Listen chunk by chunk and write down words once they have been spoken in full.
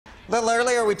A little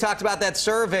earlier, we talked about that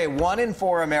survey. 1 in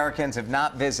 4 Americans have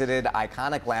not visited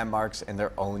iconic landmarks in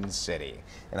their own city.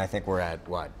 And I think we're at,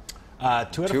 what?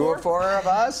 2 or 4 of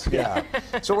us? Yeah.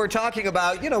 So we're talking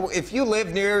about, if you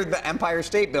live near the Empire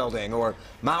State Building or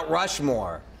Mount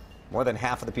Rushmore, more than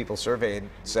half of the people surveyed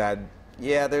said,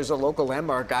 yeah, there's a local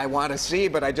landmark I want to see,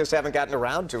 but I just haven't gotten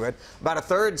around to it. About a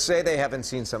third say they haven't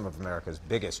seen some of America's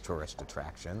biggest tourist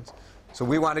attractions. So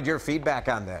we wanted your feedback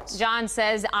on this. John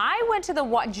says, I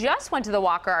just went to the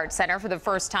Walker Arts Center for the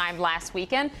first time last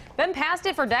weekend, been past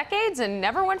it for decades and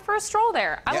never went for a stroll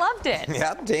there. I loved it.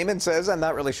 Yeah, Damon says, I'm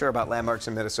not really sure about landmarks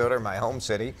in Minnesota or my home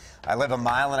city. I live 1.5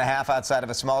 miles outside of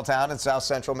a small town in south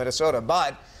central Minnesota,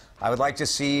 but I would like to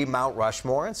see Mount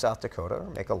Rushmore in South Dakota or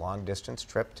make a long-distance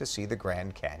trip to see the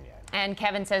Grand Canyon. And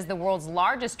Kevin says the world's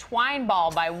largest twine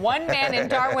ball by one man in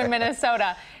Darwin,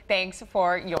 Minnesota. Thanks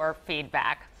for your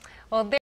feedback. Well,